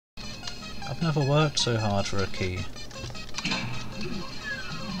I've never worked so hard for a key.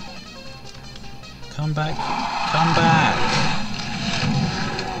 Come back! Come back!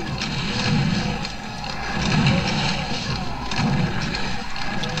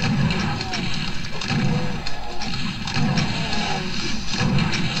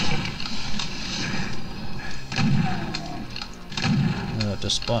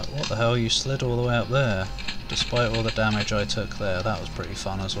 Despite what the hell, you slid all the way up there. Despite all the damage I took there, that was pretty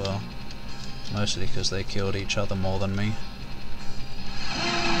fun as well. Mostly because they killed each other more than me.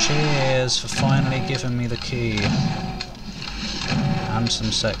 Cheers for finally giving me the key. And some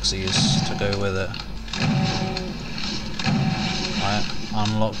sexies to go with it. I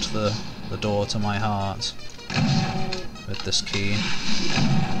unlocked the door to my heart with this key.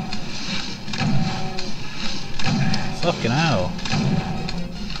 Fucking hell.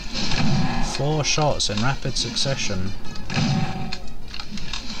 4 shots in rapid succession.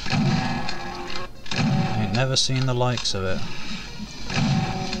 Ain't never seen the likes of it.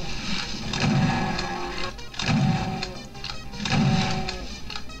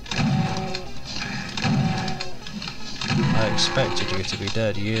 I expected you to be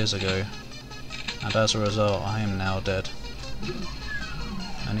dead years ago, and as a result I am now dead.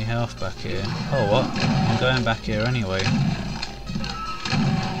 Any health back here? Oh what? I'm going back here anyway.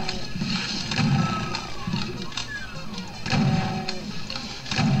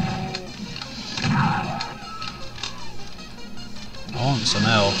 I want some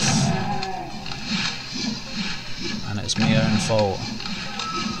health, and it's my own fault.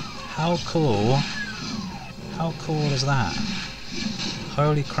 How cool is that?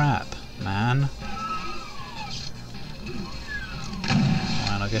 Holy crap, man.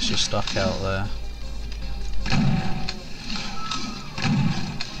 Man, I guess you're stuck out there.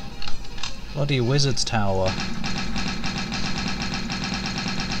 Bloody wizard's tower.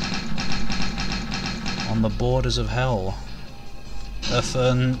 On the borders of hell.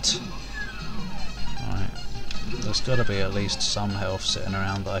 Right. There's got to be at least some health sitting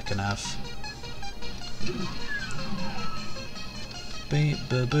around that I can have. Beep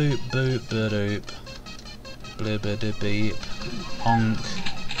ba boop boop ba doop. Blibba beep. Honk.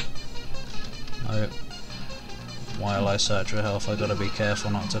 Nope. While I search for health, I gotta be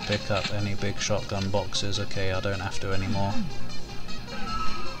careful not to pick up any big shotgun boxes. Okay, I don't have to anymore.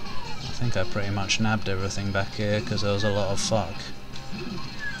 I think I pretty much nabbed everything back here because there was a lot of fuck.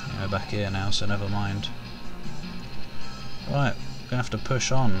 We're back here now, so never mind. Right, we're gonna have to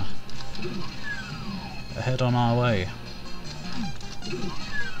push on. Ahead on our way.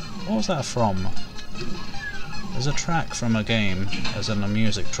 What was that from? There's a track from a game, as in a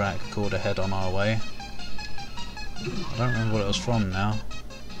music track, called Ahead on Our Way. I don't remember what it was from now.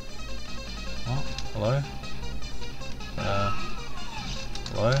 What? Hello?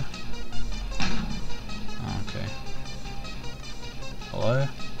 Hello? Oh, okay. Hello?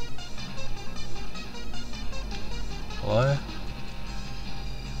 Hello?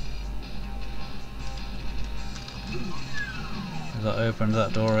 Has that opened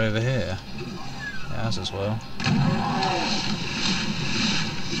that door over here? It has as well.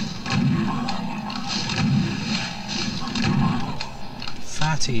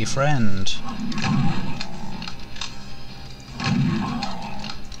 Fatty friend.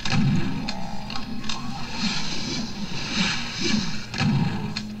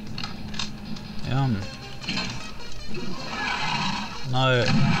 Yum. No,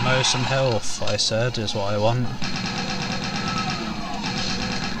 some health, I said, is what I want.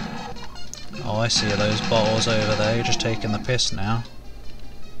 Oh, I see those bottles over there. You're just taking the piss now.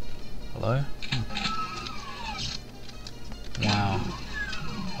 Hello? Wow.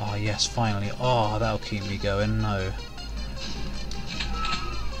 Oh yes, finally. Oh, that'll keep me going. No.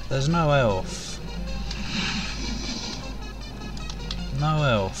 There's no elf. No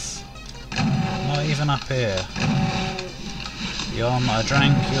elf. Not even up here. Yum, I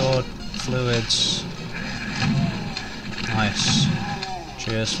drank your fluids. Nice.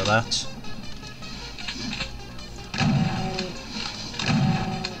 Cheers for that.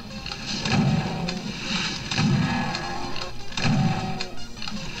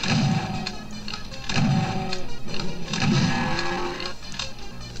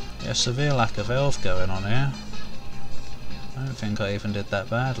 Yeah, severe lack of health going on here. I don't think I even did that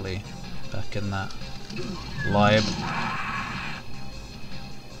badly back in that lib.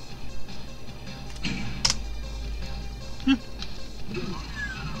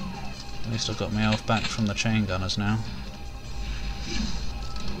 At least I've got my health back from the chain gunners now.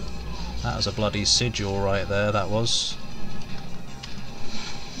 That was a bloody sigil right there, that was.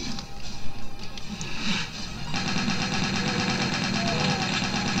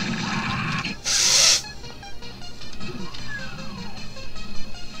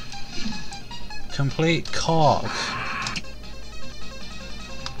 Complete cock.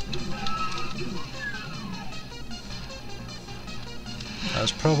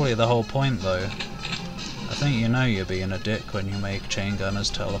 That's probably the whole point though. I think you know you're being a dick when you make chain gunners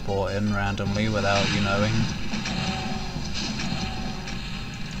teleport in randomly without you knowing.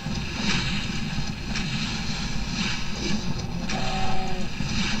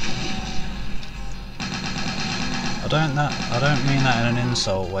 I don't mean that in an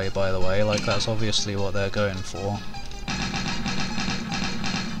insult way, by the way, like that's obviously what they're going for.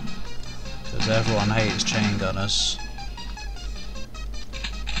 Because everyone hates chain gunners.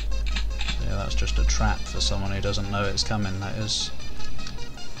 So yeah, that's just a trap for someone who doesn't know it's coming, that is.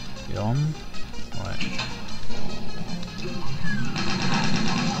 Yom? Right.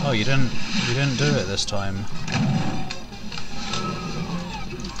 Oh, you didn't do it this time.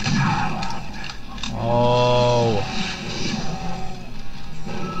 Oh.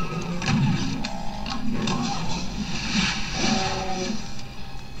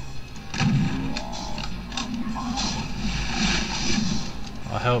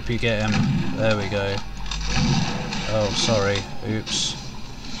 I'll help you get him. There we go. Oh, sorry. Oops.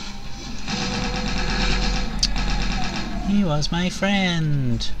 He was my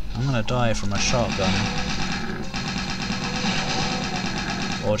friend. I'm gonna die from a shotgun.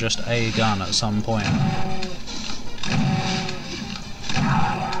 Or just a gun at some point.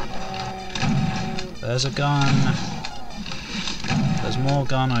 There's a gun. There's more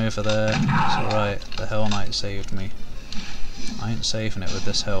gun over there. It's alright, the Hell Knight saved me. I ain't saving it with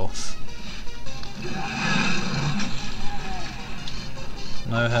this health.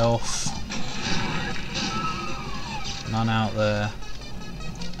 No health. None out there.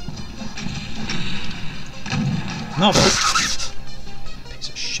 No! Piece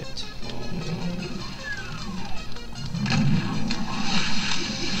of shit.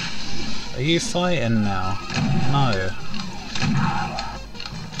 Are you fighting now? No.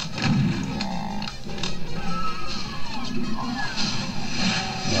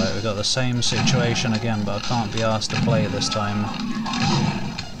 Right, we've got the same situation again, but I can't be asked to play this time.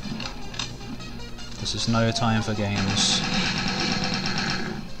 This is no time for games.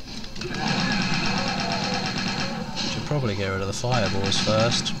 Should probably get rid of the fireballs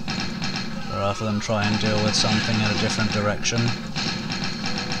first, rather than try and deal with something in a different direction.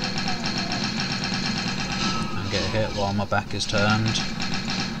 And get hit while my back is turned.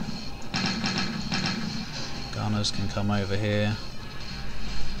 Gunners can come over here.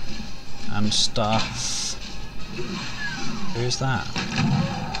 And stuff. Who's that?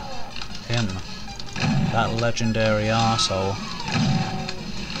 Him. That legendary arsehole.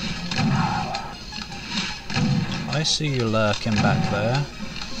 I see you lurking back there.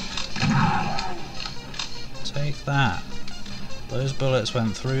 Take that. Those bullets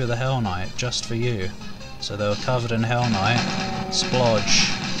went through the Hell Knight just for you. So they were covered in Hell Knight. Splodge.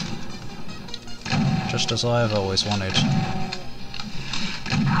 Just as I've always wanted.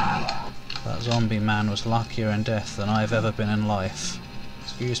 That zombie man was luckier in death than I've ever been in life.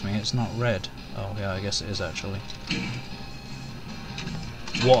 Excuse me, it's not red. Oh yeah, I guess it is actually.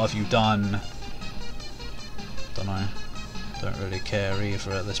 What have you done? Dunno. Don't really care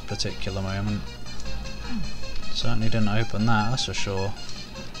either at this particular moment. Certainly didn't open that, that's for sure.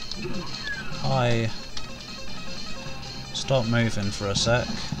 Hi. Stop moving for a sec.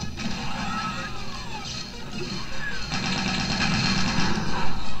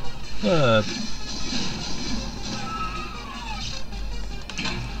 Bird.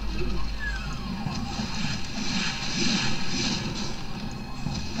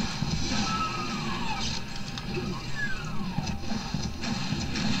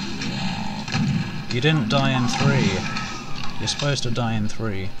 You didn't die in 3. You're supposed to die in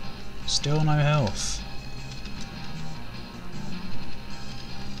 3. Still no health.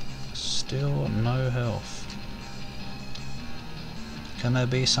 Still no health. Can there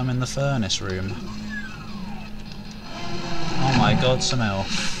be some in the furnace room? Oh my god, some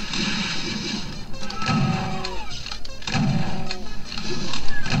health.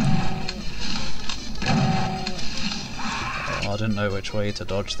 I didn't know which way to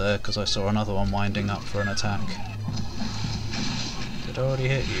dodge there because I saw another one winding up for an attack. Did I already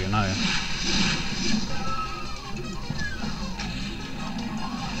hit you? No.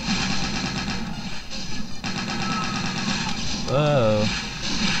 Oh.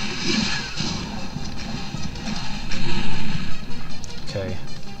 Okay.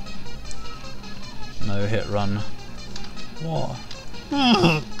 No hit run. What?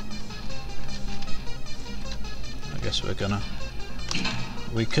 I guess we're gonna...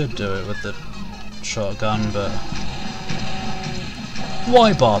 We could do it with the shotgun, but...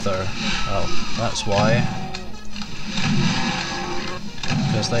 Why bother? Oh, that's why.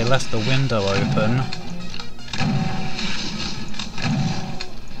 Because they left the window open.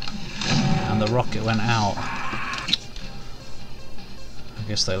 And the rocket went out. I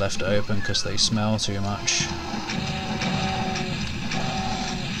guess they left it open because they smell too much.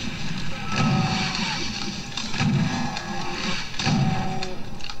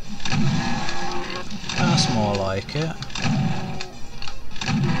 That's more like it.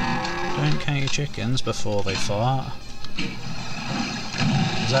 Don't count your chickens before they fart.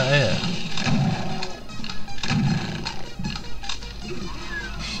 Is that it?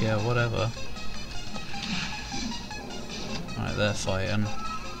 Yeah, whatever. Right, they're fighting.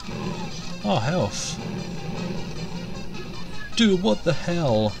 Oh, health. Dude, what the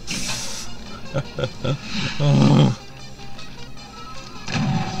hell? Oh.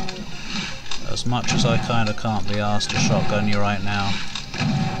 As much as I kinda can't be asked to shotgun you right now.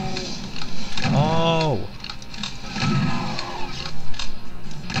 Oh!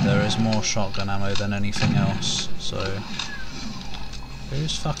 There is more shotgun ammo than anything else, so...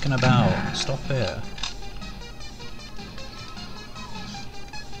 Who's fucking about? Stop it.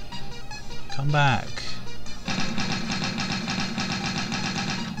 Come back.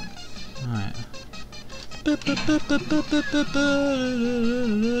 Right.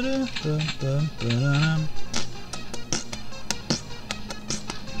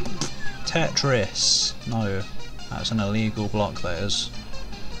 Tetris. No, that's an illegal block, that is.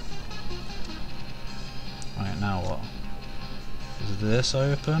 Right, now what? Is this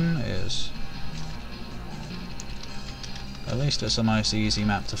open? It is. At least it's a nice easy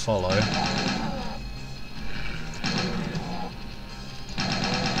map to follow.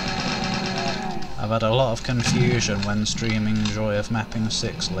 I've had a lot of confusion when streaming Joy of Mapping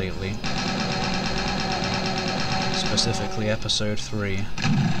 6 lately. Specifically episode 3.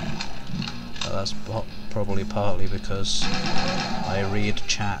 But that's probably partly because I read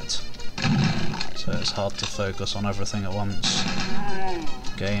chat. So it's hard to focus on everything at once.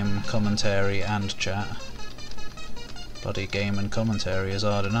 Game, commentary and chat. Bloody game and commentary is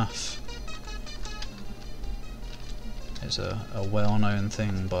hard enough. It's a well-known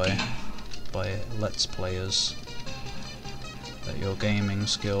thing by Let's Players that your gaming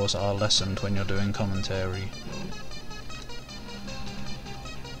skills are lessened when you're doing commentary.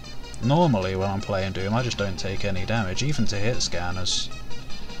 Normally when I'm playing Doom I just don't take any damage, even to hit scanners.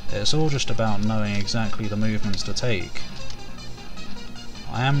 It's all just about knowing exactly the movements to take.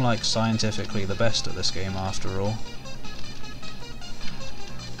 I am like scientifically the best at this game after all.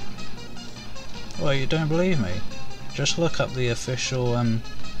 Well, you don't believe me? Just look up the official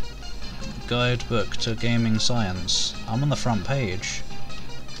guidebook to gaming science. I'm on the front page.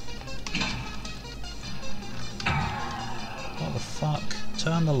 What the fuck?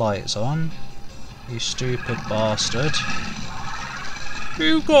 Turn the lights on, you stupid bastard.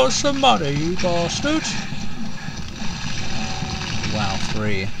 You got some money, you bastard. Wow,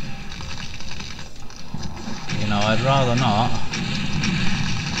 3. You know, I'd rather not.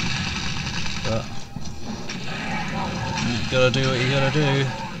 But you gotta do what you gotta do.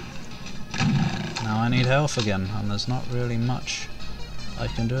 Now I need health again, and there's not really much I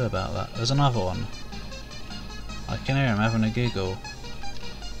can do about that. There's another one. I can hear him having a giggle.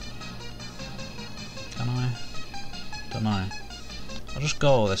 Can I? Don't know. I'll just go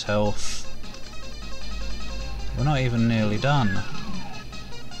all this health. We're not even nearly done.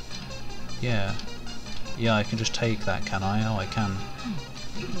 Yeah. Yeah, I can just take that, can I? Oh, I can.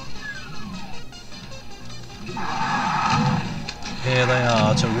 Here they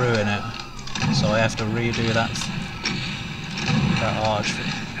are to ruin it. So I have to redo that arch.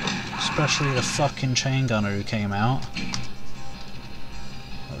 Especially the fucking chain gunner who came out.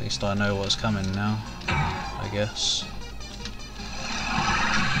 At least I know what's coming now, I guess.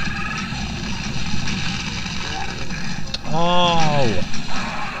 Oh!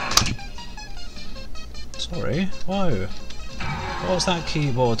 Sorry, whoa. What was that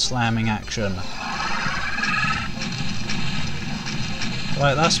keyboard slamming action?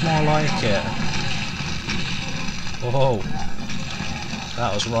 Right, that's more like it. Whoa.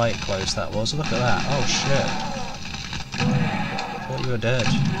 That was right close, that was. Look at that. Oh shit. I thought you were dead.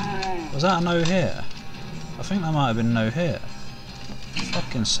 Was that a no hit? I think that might have been no hit.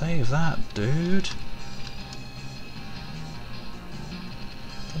 Fucking save that, dude.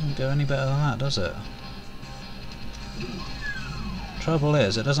 Doesn't go any better than that, does it? Trouble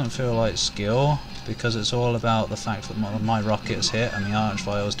is, it doesn't feel like skill, because it's all about the fact that my rockets hit and the arch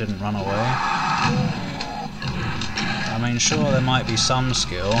vials didn't run away. I mean, sure, there might be some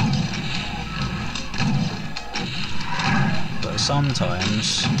skill, but that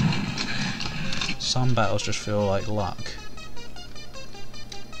sometimes some battles just feel like luck.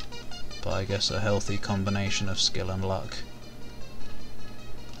 But I guess a healthy combination of skill and luck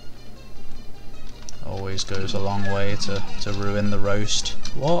always goes a long way to ruin the roast.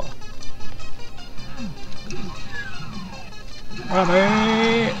 What?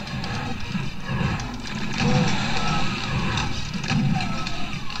 Ready?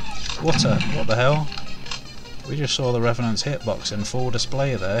 What the hell? We just saw the Revenant's hitbox in full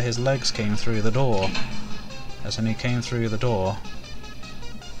display there. His legs came through the door. As in he came through the door,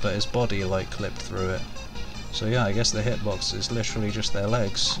 but his body like clipped through it. So yeah, I guess the hitbox is literally just their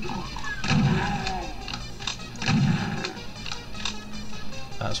legs.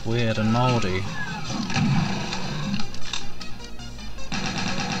 That's weird and mouldy.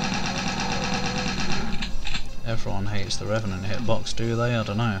 Everyone hates the Revenant hitbox, do they? I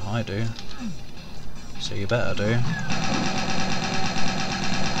don't know, I do. So you better do.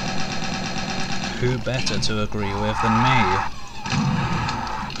 Who better to agree with than me?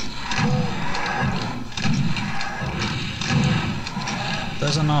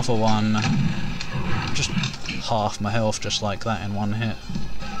 There's another one. Just half my health just like that in one hit.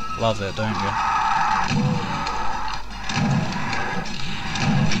 Love it, don't you?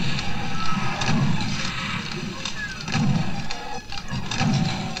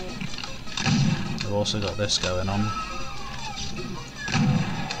 We've also got this going on.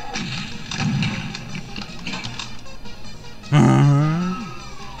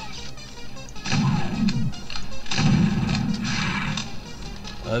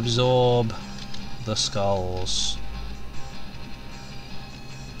 Absorb the skulls.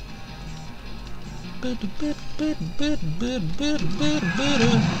 At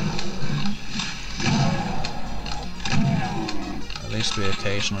least we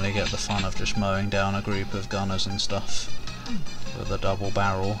occasionally get the fun of just mowing down a group of gunners and stuff with a double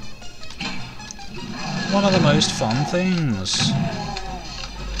barrel. One of the most fun things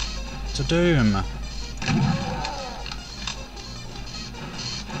to Doom.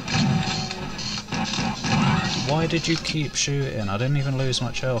 Why did you keep shooting? I didn't even lose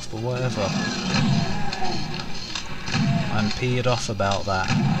much health, but whatever. I'm peed off about that.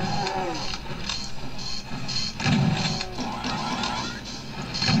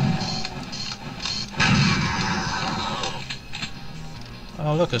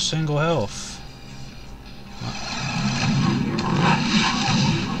 Oh look, a single health.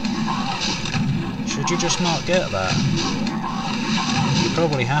 Should you just not get that? You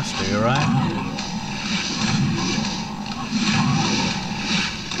probably have to, right?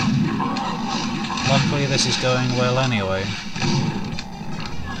 Luckily this is going well anyway.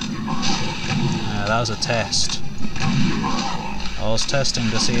 That was a test. I was testing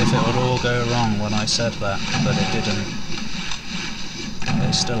to see if it would all go wrong when I said that, but it didn't.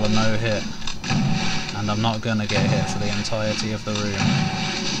 It's still a no hit. And I'm not gonna get hit for the entirety of the room.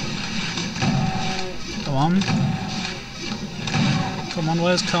 Come on. Come on,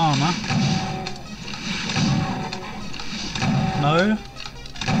 where's Karma? No?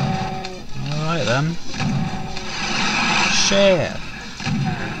 Alright then. Share!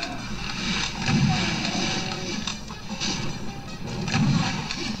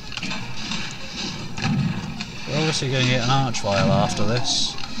 We're obviously going to get an Archvile after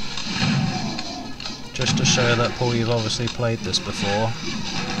this. Just to show that Paul, you've obviously played this before.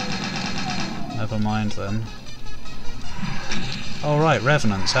 Never mind then. Oh right,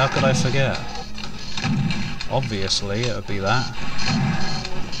 Revenants, how could I forget? Obviously it would be that.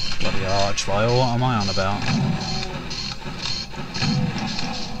 Bloody Archvile, what am I on about?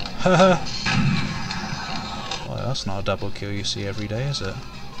 Haha! Well, that's not a double kill you see every day, is it?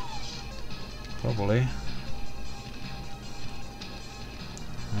 Probably.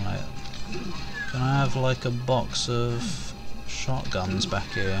 Right. Can I have like a box of shotguns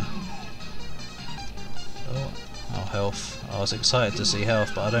back here? Oh, health. I was excited to see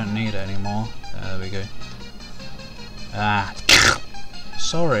health, but I don't need it anymore. There we go. Ah!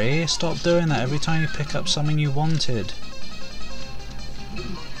 Sorry, stop doing that every time you pick up something you wanted.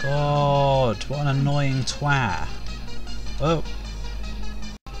 God, what an annoying twat. Oh.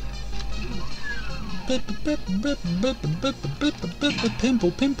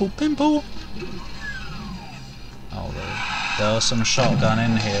 Pimple, pimple, pimple. Oh, there was some shotgun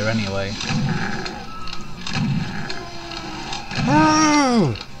in here anyway.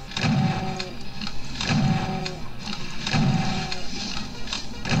 Oh!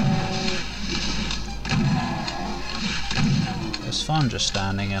 It's fun just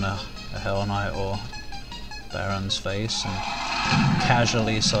standing in a Hell Knight or Baron's face and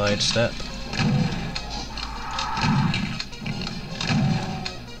casually sidestep.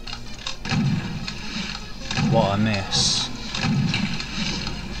 What a miss.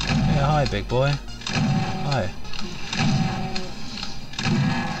 Yeah, hi big boy. Hi.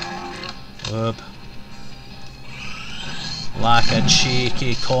 Whoop. Like a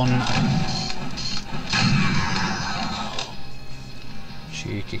cheeky cunt.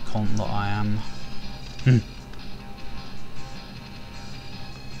 Cheeky cunt that I am.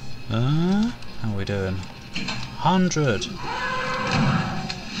 How are we doing? 100!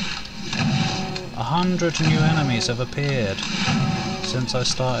 100 new enemies have appeared since I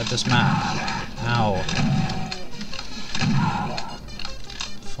started this map. Ow.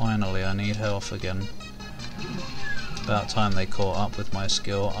 Finally, I need health again. About time they caught up with my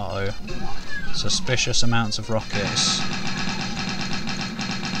skill. Uh-oh. Suspicious amounts of rockets.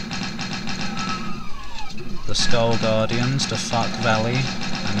 The Skull Guardians to fuck Valley.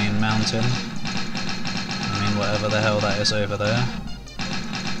 I mean Mountain. I mean whatever the hell that is over there.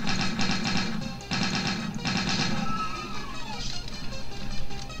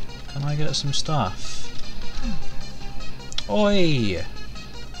 Can I get some stuff? Oi!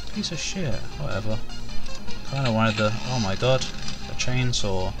 Piece of shit. Whatever. Kinda wanted the... oh my god. A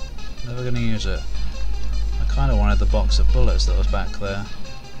chainsaw. Never gonna use it. I kinda wanted the box of bullets that was back there.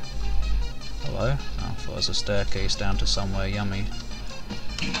 Hello? Oh, I thought it was a staircase down to somewhere yummy.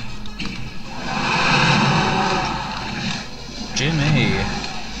 Jimmy!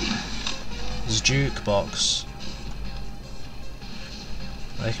 It's jukebox.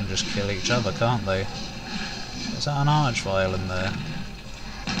 They can just kill each other, can't they? Is that an archvile in there?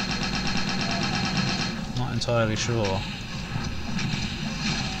 Not entirely sure.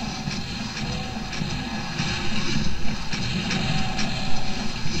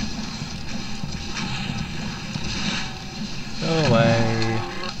 Go away.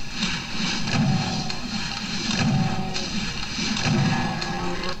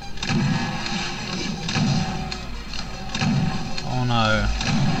 Oh no.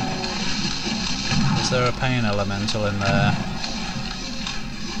 Is there a pain elemental in there?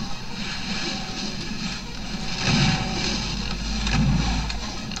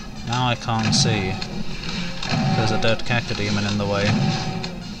 Now I can't see. There's a dead cacodemon in the way.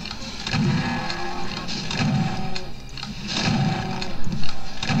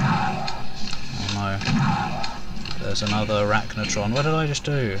 Oh no. There's another arachnotron. What did I just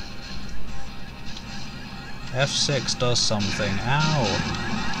do? F6 does something. Ow!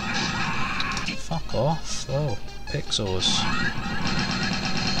 Fuck off. Oh, pixels.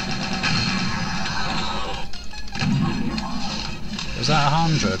 Is that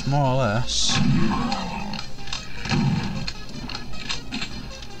 100? More or less.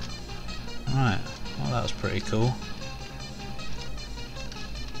 Right. Well, that was pretty cool.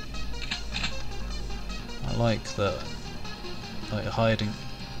 I like that. Like hiding.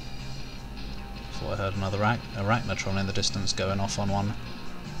 Thought I heard another arachnotron in the distance going off on one.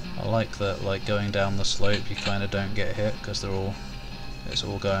 I like that, like going down the slope you kind of don't get hit because it's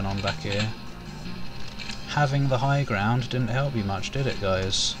all going on back here. Having the high ground didn't help you much, did it,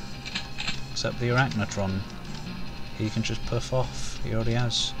 guys? Except the arachnotron. He can just puff off. He already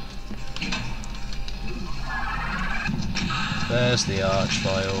has. There's the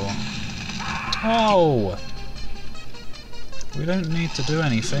archvile. Oh! We don't need to do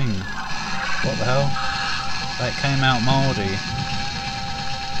anything. What the hell? That came out mouldy.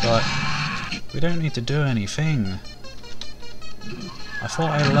 But we don't need to do anything. I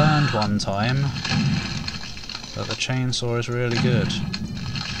thought I learned one time that the chainsaw is really good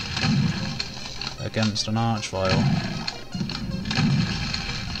against an archvile.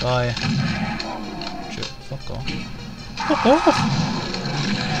 Bye. Shit, fuck off. Fuck off!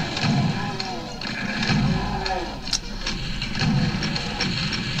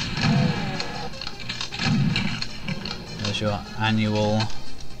 There's your annual...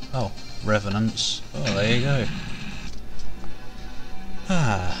 oh, revenants. Oh, there you go.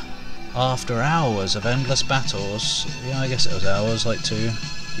 Ah. After hours of endless battles, yeah, I guess it was hours, like 2,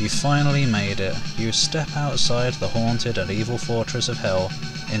 you finally made it. You step outside the haunted and evil fortress of hell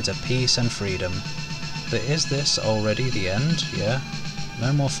into peace and freedom. But is this already the end? Yeah?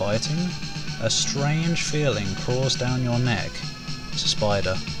 No more fighting? A strange feeling crawls down your neck. It's a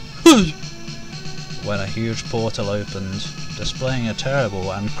spider. When a huge portal opened, displaying a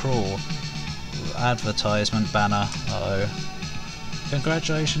terrible and cruel advertisement banner. Uh-oh.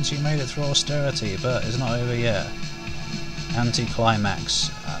 Congratulations, you made it through Austerity, but it's not over yet. Anticlimax.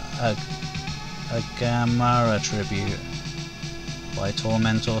 A Gamara tribute by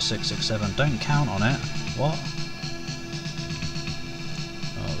Tormentor667. Don't count on it. What?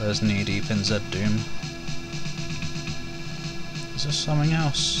 Oh, there's Knee Deep in Zed Doom. Is this something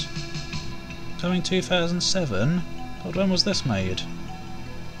else? Coming 2007? God, when was this made?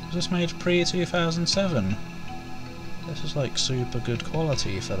 Was this made pre-2007? This is like super good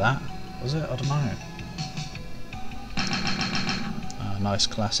quality for that. Was it? I don't know. Nice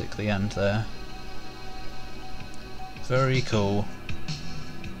classic, the end there. Very cool.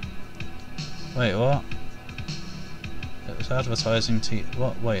 Wait, what? It was advertising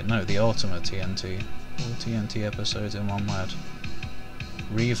what? Wait, no, the Ultimate TNT. All TNT episodes in one word.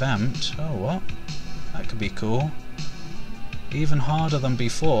 Revamped? Oh, what? That could be cool. Even harder than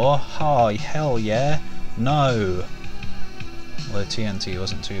before? Hi, hell yeah! No! Although TNT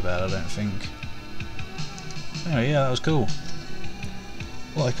wasn't too bad, I don't think. Anyway, yeah, that was cool.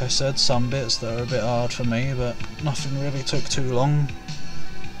 Like I said, some bits that are a bit hard for me, but nothing really took too long.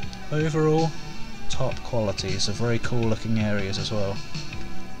 Overall, top quality, so very cool looking areas as well.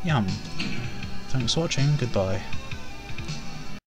 Yum. Thanks for watching, goodbye.